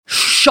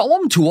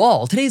Shalom to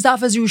all. Today's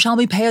daf is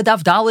Yerushalmi Peah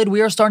daf Dalid.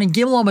 We are starting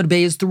Gimel Amud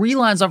Beis 3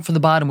 lines up from the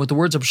bottom with the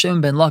words of Shimon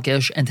ben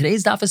Lakish. And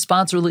today's daf is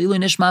sponsored Le'ilu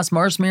Nishmas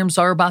Maris Miriam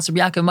Sarah Basar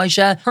Yaakov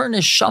Moshe. Her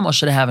neshama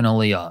should have an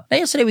aliyah. Now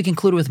yesterday we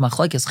concluded with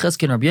Machlekes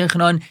Chizkiya and Rabbi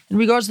Yochanan in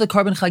regards to the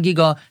carbon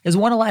chagiga. Is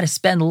one allowed to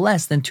spend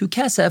less than 2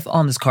 kesef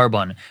on this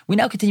carbon? We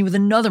now continue with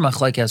another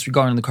Machlekes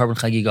regarding the carbon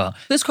chagiga.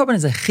 This carbon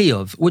is a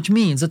chiyuv, which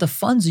means that the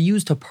funds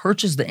used to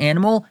purchase the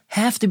animal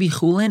have to be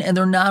chulin and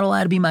they're not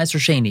allowed to be meiser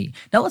sheni.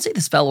 Now let's say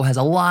this fellow has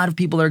a lot of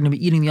people that are going to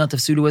be eating the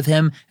Yontif Suda with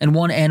him, and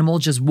one animal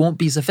just won't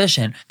be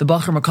sufficient. The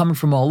Bachrim are coming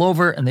from all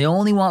over, and they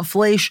only want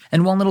flesh,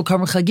 and one little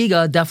carbon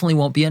chagiga definitely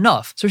won't be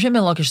enough. So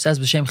Shimon ben Lakish says,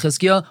 B'Shem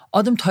Chizkiya,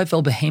 Adam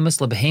teifel behemus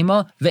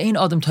lebehema, ve'ein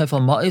Adam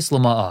teifel ma'is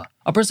lema'a.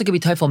 A person can be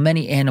teifel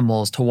many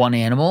animals to one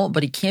animal,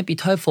 but he can't be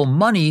teifel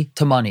money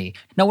to money.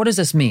 Now, what does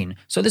this mean?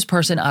 So this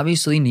person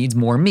obviously needs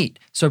more meat.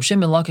 So Reb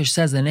Shimon ben Lakish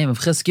says in the name of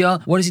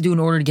Chizkiya, what does he do in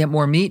order to get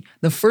more meat?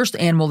 The first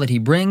animal that he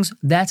brings,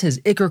 that's his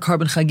ikar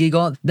carbon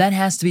chagiga. That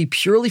has to be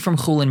purely from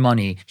chulin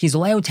money. He's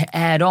allowed to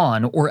add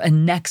on or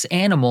annex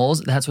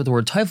animals. That's what the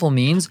word teifel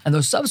means. And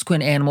those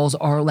subsequent animals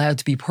are allowed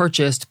to be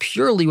purchased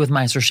purely with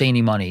meiser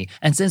sheni money.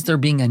 And since they're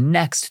being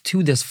annexed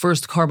to this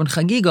first carbon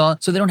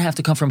chagiga, so they don't have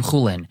to come from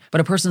chulin. But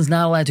a person's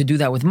not allowed to do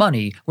that with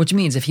money, which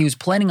means if he was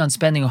planning on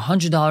spending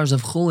 $100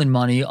 of chulin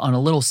money on a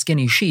little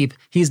skinny sheep,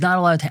 he's not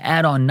allowed to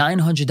add on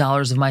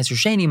 $900 of meiser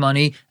sheni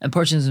money and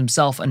purchase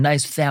himself a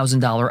nice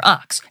 $1,000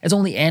 ox. It's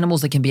only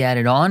animals that can be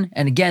added on,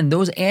 and again,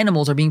 those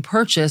animals are being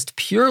purchased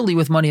purely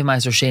with money of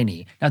meiser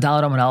sheni. Now,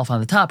 Dalad Amud Aleph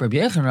on the top, Rabbi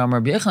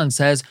Yochanan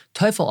says,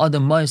 Teifel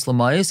adam ma'is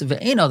l'ma'is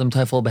ve'ein adam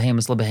teifel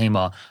behemus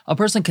lebehema. A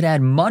person could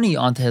add money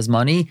onto his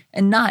money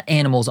and not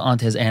animals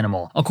onto his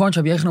animal. According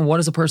to Rabbi Yochanan, what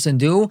does a person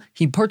do?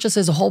 He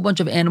purchases a whole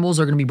bunch of animals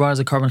that are going to be brought as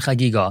a carbon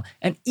chagiga,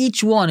 and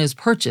each one is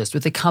purchased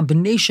with a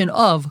combination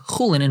of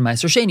chulin and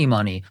meiser sheni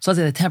money. So let's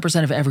say that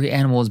 10% of every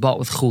animal was bought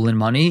with chulin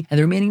money, and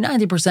the remaining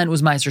 90%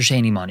 was meiser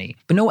sheni money.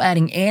 But no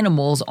adding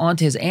animals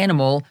onto his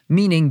animal,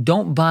 meaning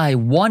don't buy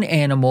one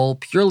animal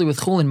purely with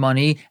chulin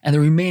money, and the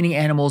remaining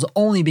animals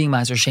only being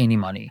meiser sheni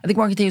money. I think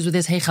Mark continues with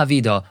this, hey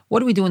chavida,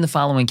 what do we do in the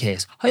following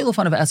case?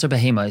 Hayilufan of Eser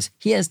behemas.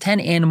 He has 10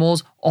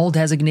 animals, all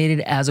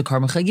designated as a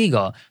carbon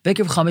chagiga.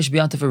 Vekiv chamish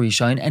b'yantif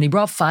arishayin, and he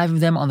brought 5 of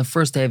them on the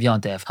first day of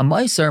Yantif.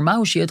 Hamaiser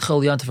mahu shiat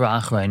chol yantif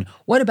ra'achrein.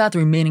 What about the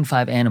remaining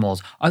 5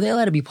 animals? Are they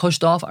allowed to be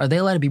pushed off? Are they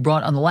allowed to be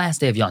brought on the last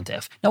day of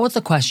Yantif? Now, what's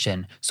the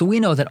question? So we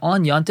know that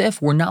on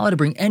Yantif, we're not allowed to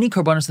bring any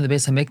karbanos to the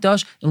Beis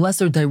Hamikdash unless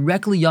they're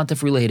directly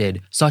Yantif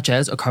related, such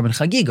as a carbon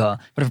chagiga.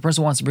 But if a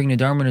person wants to bring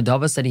nedarim and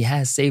nedavos that he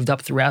has saved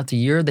up throughout the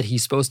year that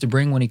he's supposed to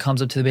bring when he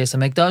comes up to the Beis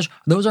Hamikdash,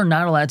 those are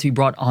not allowed to be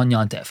brought on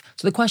Yantif.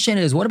 So the question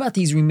is, what about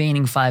these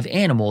remaining 5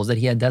 animals that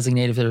he had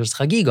designated for his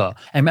chagiga?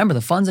 And remember,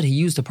 the funds that he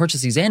used to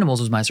purchase these animals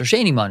was meiser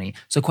sheni money.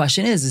 So the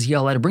question is he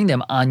allowed to bring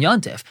them on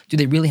Yantif? Do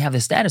they really have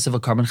the status of a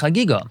carbon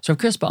chagiga? So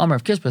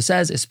Rav Kispa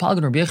says,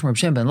 Ispalgan Rabbi Yochanan Reb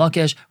Shimon ben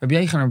Lakish. Rabbi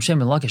Yochanan and Reb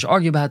Shimon ben Lakish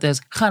argue about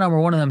this. Chan Amar,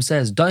 one of them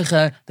says daiche,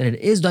 that it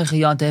is daiche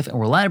Yantif, and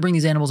we're allowed to bring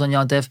these animals on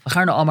Yantif.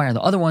 Acharna Amar, and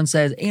the other one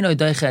says Eino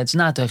daiche, it's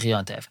not daiche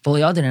Yantif.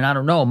 V'liyadin, and I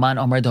don't know man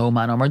Amar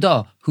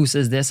do, who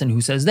says this and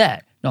who says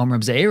that. Now,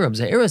 Reb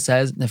Zeira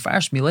says,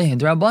 Nefarash milehin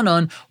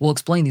d'Rabbanan, will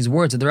explain these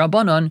words of the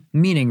Rabbanan,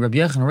 meaning Rabbi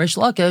Yochanan Reish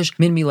Lakish,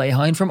 min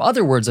milehin, from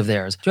other words of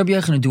theirs. Rabbi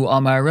Yochanan du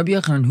Amar, Rabbi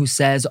Yochanan who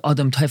says,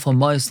 Adam teifel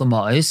ma'is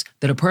l'ma'is,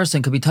 that a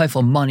person could be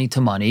teifel money to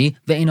money,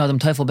 ve'ein Adam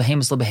teifel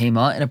behemus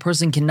lebehema, and a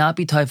person cannot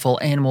be teifel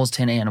animals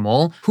to an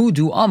animal, who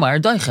do Amar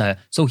daiche.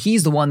 So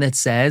he's the one that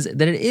says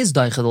that it is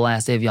daiche the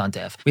last day of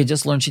Yantif. We had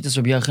just learned Shittas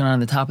Rabbi Yochanan on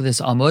the top of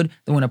this Amud,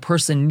 that when a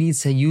person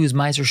needs to use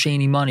meiser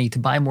sheni money to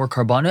buy more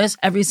karbanos,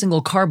 every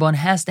single carbon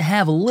has to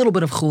have a little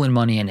bit of chulin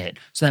money in it.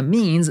 So that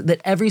means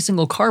that every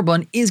single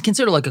carbon is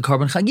considered like a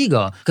carbon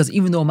chagiga, because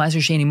even though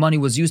meiser sheni money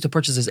was used to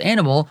purchase this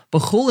animal,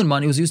 but chulin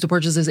money was used to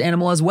purchase this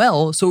animal as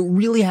well, so it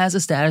really has a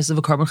status of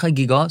a carbon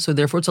chagiga, so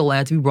therefore it's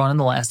allowed to be brought on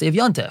the last day of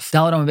Yantif.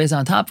 Dalad Amud Beis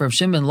on top, Rav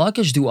Shimon ben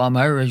Lakish du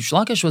Amar, Reish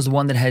Lakish was the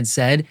one that had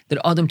said that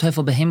Adam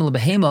teifel behema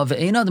lebehema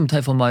ve'ein Adam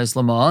teifel ma'is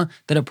lama,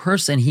 that a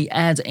person, he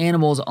adds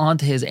animals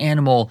onto his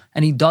animal,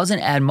 and he doesn't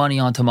add money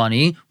onto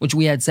money, which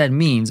we had said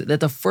means that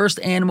the first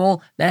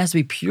animal, that has to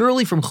be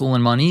purely from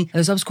chulin money, and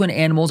the subsequent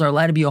animals are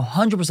allowed to be 100%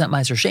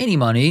 meiser sheni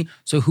money.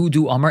 So who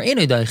do Amar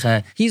Eino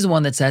daiche? He's the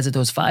one that says that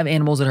those 5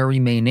 animals that are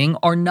remaining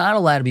are not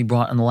allowed to be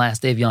brought on the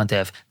last day of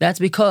Yantif. That's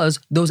because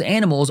those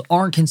animals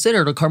aren't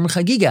considered a carbon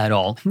chagiga at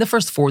all. The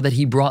first 4 that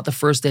he brought the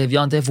first day of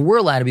Yantif were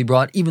allowed to be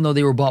brought, even though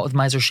they were bought with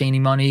meiser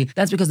sheni money.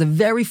 That's because the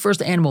very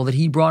first animal that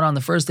he brought on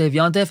the first day of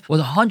Yantif was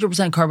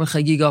 100% carbon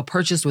chagiga,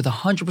 purchased with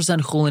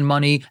 100% chulin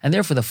money, and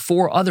therefore the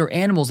 4 other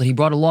animals that he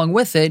brought along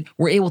with it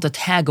were able to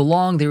tag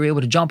along. They were able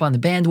to jump on the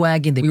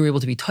bandwagon. They were able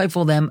to be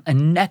teifel them,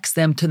 annex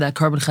them to that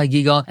carbon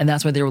chagiga, and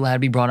that's why they were allowed to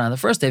be brought on the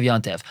first day of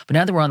Yontif. But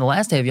now that we're on the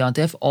last day of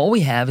Yontif, all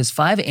we have is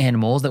 5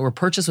 animals that were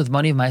purchased with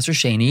money of Meiser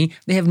Sheni.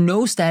 They have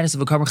no status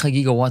of a carbon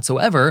chagiga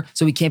whatsoever,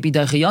 so we can't be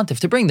daicha Yontif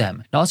to bring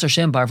them. Nasser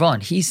Shem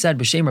Barvan, he said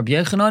b'shem Rabbi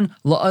Yechanan,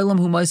 la'olam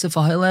hu ma'aseh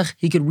fahilech,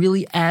 he could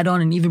really add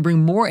on and even bring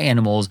more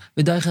animals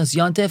v'daichas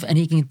Yontif, and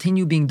he can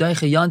continue being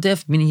daicha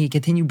Yontif, meaning he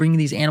continue bringing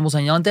these animals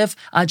on Yontif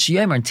ad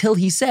sheyemer, until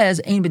he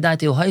says ein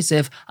b'datil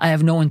haisif, I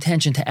have no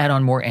intention to add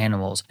on more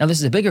animals. Now this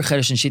is a bigger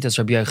chedesh in Shitas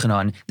Rabbi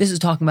Yechanan. This is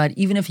talking about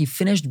even if he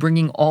finished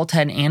bringing all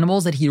 10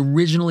 animals that he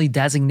originally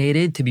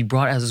designated to be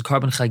brought as his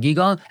carbon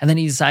chagiga, and then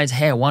he decides,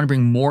 hey, I want to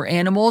bring more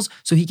animals,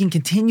 so he can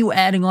continue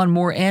adding on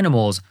more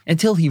animals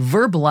until he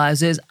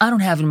verbalizes, I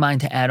don't have in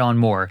mind to add on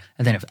more.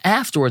 And then if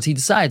afterwards he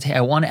decides, hey,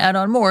 I want to add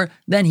on more,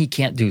 then he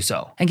can't do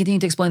so. And continue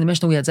to explain the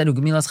Mishnah, we had said,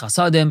 Gemilas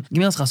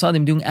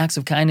chasadim, doing acts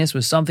of kindness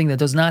was something that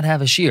does not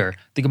have a shear.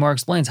 The Gemara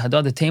explains,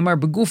 Hadad Tamar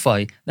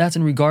begufai, that's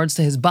in regards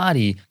to his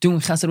body, doing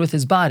chesed with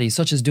his body,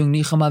 such as doing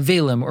nicham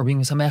avelim or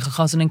being sameach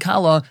chassid and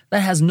kala, that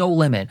has no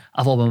limit.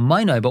 But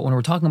when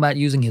we're talking about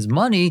using his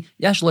money,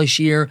 yesh lo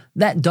shear,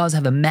 that does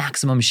have a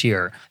maximum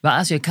shear.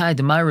 This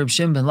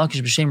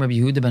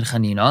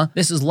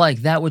is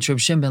like that which Reb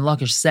Shimon ben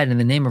Lakish said in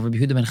the name of Rabbi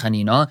Yehuda ben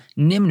Chanina,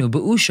 Nimnu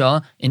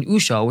be'usha, in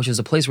Usha, which is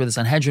a place where the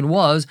Sanhedrin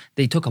was,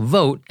 they took a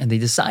vote and they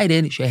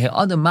decided that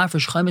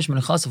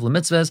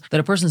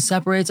a person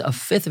separates a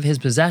fifth of his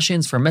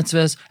possessions for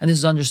mitzvahs, and this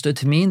is understood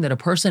to mean that a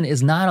person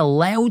is not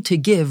allowed to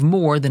give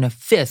more than a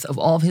fifth of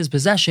all of his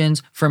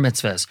possessions for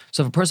mitzvahs.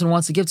 So if a person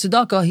wants to give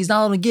tzedakah, he's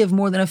not allowed to give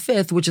more than a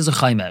fifth, which is a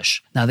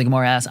chaimesh. Now the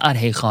Gemara asks, ad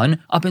heichan,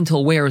 up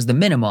until where is the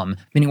minimum?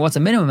 Meaning, what's the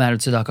minimum amount of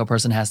tzedakah a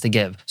person has to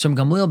give? So from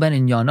Gamliel ben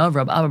and Yana,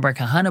 Rab Abba bar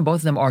Kahana,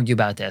 both of them argue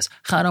about this.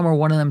 Chad Amar,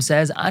 one of them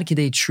says, ad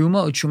kidei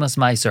truma or trumas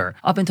meiser,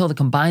 up until the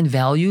combined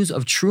values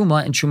of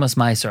truma and trumas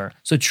meiser.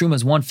 So truma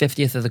is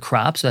 1/50th of the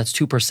crop, so that's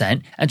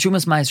 2%, and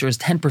trumas meiser is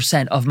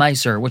 10% of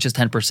meiser, which is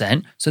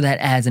 10%, so that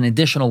adds an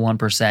additional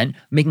 1%,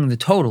 making the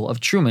total of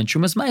truma and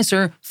trumas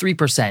meiser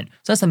 3%.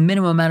 So that's the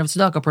minimum amount of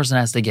tzedakah a person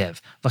has to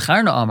give.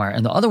 V'charna Amar,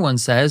 and the other one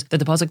says that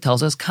the pasuk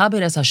tells us,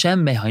 kabed es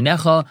Hashem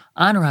mehainecha,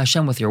 honor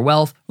Hashem with your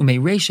wealth, umei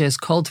reishis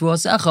kol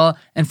tuasecha,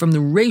 and from the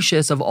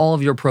reishis of all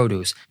of your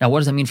produce. Now what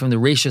does that mean, from the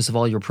reishis of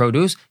all your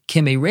produce?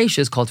 Kimei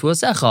reishis kol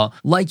tuasecha,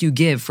 like you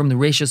give from the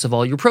reishis of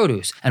all your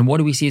produce. And what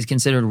do we see is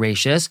considered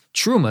reishis?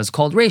 Truma is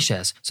called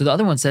reishis. So the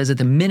other one says that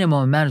the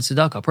minimum amount of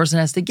tzedakah a person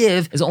has to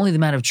give is only the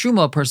amount of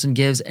truma a person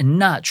gives, and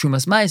not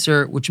trumas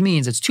meiser, which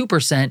means it's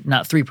 2%,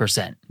 not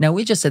 3%. Now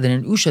we just said that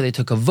in Usha they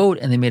took a vote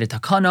and they made a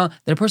takana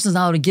that a person is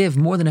not allowed to give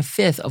more than a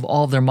fifth of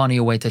all of their money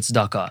away to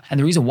tzedakah. And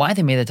the reason why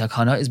they made the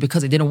takana is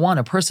because they didn't want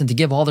a person to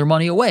give all their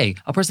money away.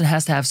 A person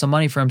has to have some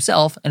money for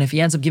himself, and if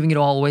he ends up giving it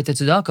all away to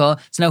tzedakah,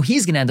 so now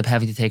he's going to end up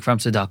having to take from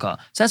tzedakah.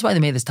 So that's why they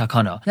made this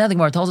takana. Now the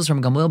Gemara tells us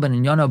from Gamliel ben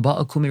Inyana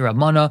ba'akumi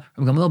Rabbana,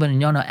 from Gamliel ben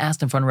Inyana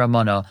asked in front of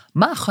Rabbana,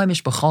 ma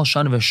chaimish b'chal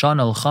shana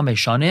v'shana l'chamei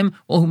shanim,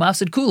 well hu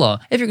mafsid kula.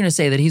 If you're going to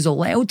say that he's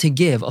allowed to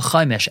give a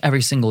chaimish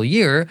every single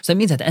year, so that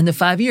means at the end of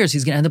 5 years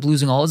he's going to end up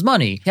losing all his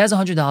money. He has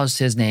 $100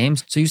 to his name,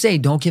 so you say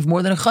don't give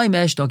more than a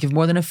chaimish, don't give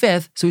more than a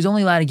fifth, so he's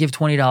only allowed to give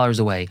 $20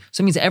 away.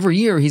 So it means every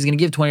year he's going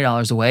to give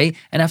 $20 away,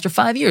 and after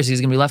 5 years he's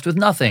going to be left with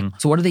nothing.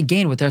 So what do they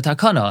gain with their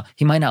takana?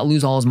 He might not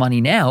lose all his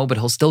money now, but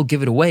he'll still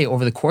give it away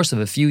over the course of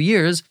a few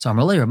years. So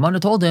Amalei Rabbana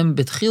told him,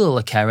 B'tchila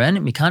l'keren,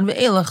 mikan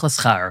ve'elach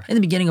l'schar. In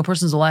the beginning, a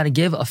person's allowed to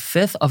give a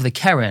fifth of the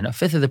keren, a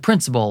fifth of the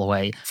principal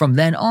away. From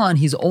then on,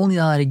 he's only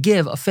allowed to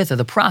give a fifth of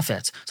the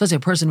profits. So let's say a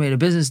person made a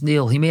business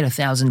deal, he made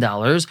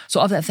 $1,000.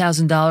 So of that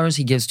 $1,000,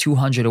 he gives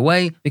 $200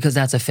 away because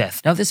that's a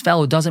fifth. Now, if this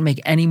fellow doesn't make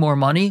any more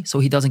money, so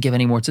he doesn't give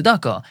any more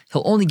tzedakah.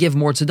 He'll only give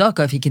more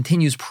tzedakah if he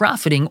continues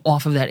profiting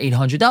off of that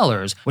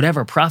 $800.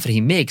 Whatever profit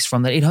he makes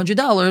from that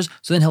 $800,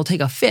 so then he'll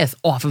take a fifth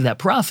off of that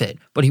profit,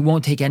 but he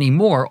won't take any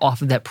more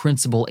off of that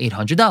principal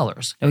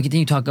 $800. Now we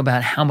continue talking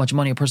about how much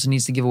money a person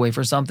needs to give away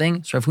for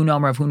something. So Rav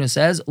Huna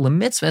says,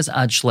 "Lemitzvahs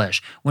ad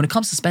shlish." When it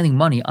comes to spending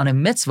money on a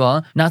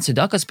mitzvah, not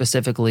tzedakah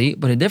specifically,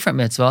 but a different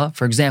mitzvah,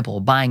 for example,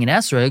 buying an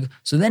esrog,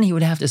 so then he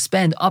would have to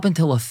spend up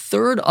until a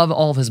third of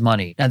all of his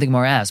money. Now the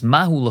Gemara asks,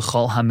 "Mahu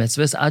l'chol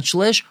ha-mitzvahs ad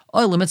shlish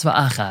or lemitzvah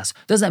achas?"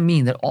 Does that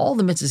mean that all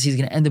the mitzvahs he's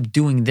going to end up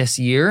doing this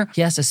year,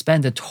 he has to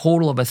spend a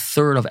total of a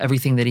third of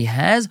everything that he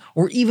has,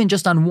 or even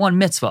just on one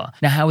mitzvah?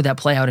 Now, how would that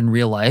play out in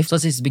real life? So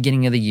let's say it's the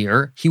beginning of the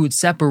year, he would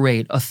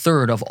separate a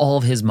third of all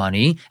of his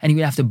money, and he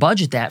would have to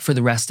budget that for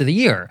the rest of the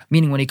year.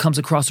 Meaning when he comes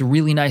across a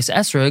really nice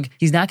esrog,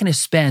 he's not going to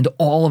spend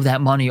all of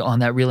that money on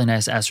that really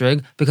nice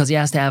esrog, because he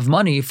has to have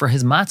money for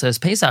his matzahs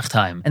Pesach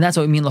time. And that's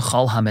what we mean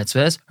l'chol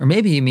ha-mitzvahs, or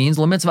maybe he means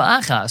l'mitzvah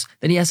achas,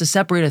 that he has to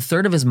separate a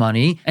third of his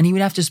money, and he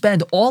would have to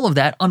spend all of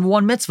that on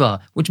one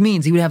mitzvah, which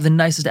means he would have the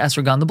nicest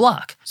esrog on the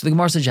block. So the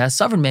Gemara suggests,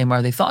 Savrin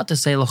Meimar, they thought to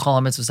say l'chol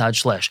ha-mitzvahs ad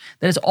shlish,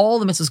 that it's all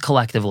the mitzvahs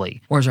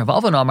collectively. Whereas Rav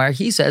Alvan Amar,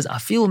 he says,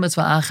 afil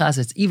mitzvah achas,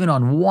 it's even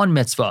on one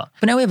mitzvah.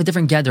 But now we have a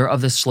different gather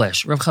of this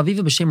shlish. Rav Chaviva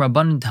b'shem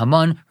Rabbanan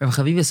Taman, Rav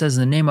Chaviva says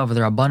in the name of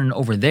the Rabbanan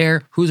over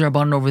there. Who's the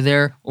Rabbanan over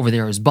there? Over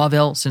there is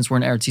Bavel, since we're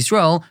in Eretz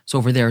Yisrael, so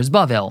over there is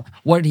Bavel.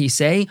 What did he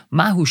say?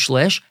 Mahu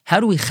shlish, how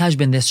do we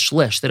cheshbon this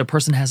shlish that a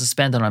person has to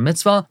spend on a on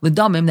mitzvah.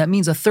 L'damim, that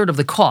means a third of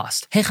the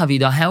cost. Hey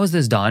chavida, how is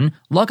this done?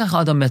 Lokach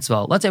adam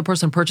mitzvah. Let's say a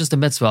person purchased a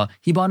mitzvah.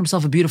 He bought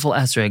himself a beautiful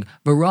esrog.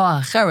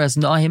 V'ra acheres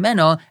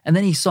na'himena, and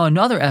then he saw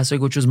another esrog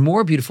which was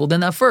more beautiful than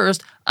that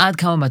first. Ad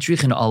kama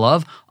matrichin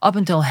olav. Up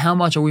until how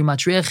much are we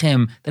matriach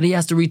him that he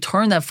has to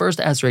return that first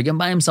esrog and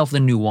buy himself the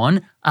new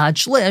one? Ad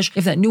shlish,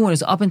 if that new one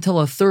is up until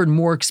a third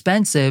more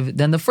expensive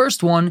than the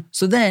first one,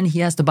 so then he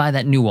has to buy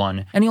that new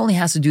one. And he only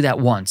has to do that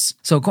once.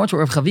 So according to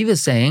what Rav Chaviv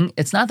is saying,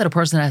 it's not that a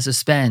person has to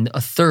spend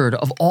a third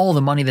of all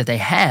the money that they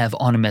have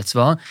on a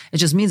mitzvah. It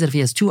just means that if he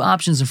has two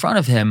options in front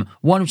of him,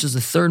 one which is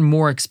a third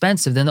more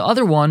expensive than the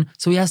other one,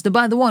 so he has to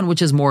buy the one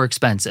which is more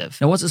expensive.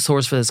 Now what's the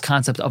source for this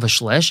concept of a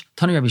shlish?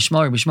 Tani Rabbi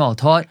Shmuel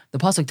taught, the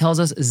pasuk tells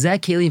us, Zeh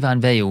keli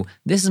vanveyu.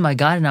 This is my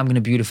God and I'm going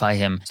to beautify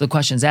him. So the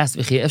question is asked,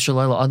 is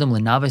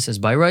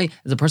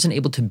a person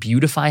able to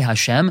beautify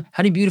Hashem?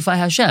 How do you beautify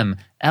Hashem?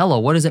 Ella,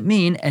 what does it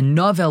mean? And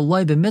navel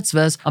loy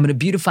b'mitzvahs, I'm going to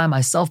beautify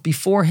myself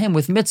before him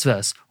with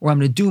mitzvahs, or I'm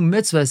going to do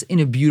mitzvahs in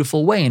a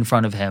beautiful way in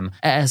front of him.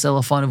 As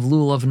elefan of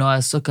lulav, noah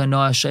sukkah,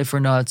 noah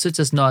shayfer, noah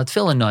tzitzis, noah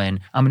tefillin, noin.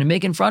 I'm going to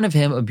make in front of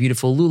him a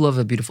beautiful lulav,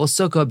 a beautiful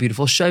sukkah, a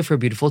beautiful shayfer,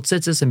 beautiful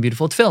tzitzis, and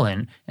beautiful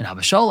tefillin. And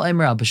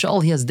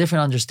Abishal, he has a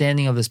different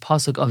understanding of this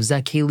pasuk of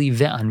zakeli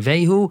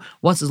ve'anvehu.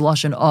 What's his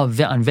lashon of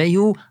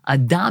ve'anvehu?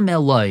 Adam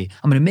eloi.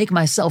 I'm going to make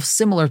myself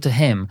similar to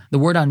him. The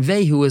word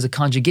anvehu is a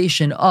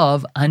conjugation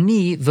of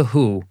ani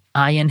v'hu.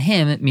 I and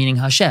him, meaning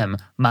Hashem.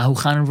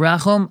 Mahu chan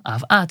v'rachum,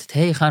 avat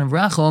tei chan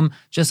v'rachum.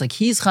 Just like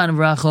he's chan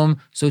v'rachum,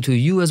 so too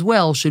you as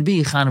well should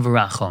be chan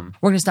v'rachum.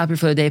 We're going to stop here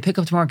for the day, pick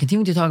up tomorrow,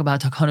 continue to talk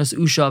about takanos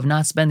usha of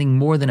not spending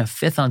more than a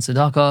fifth on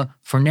tzedakah.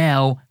 For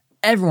now,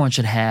 everyone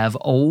should have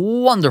a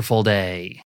wonderful day.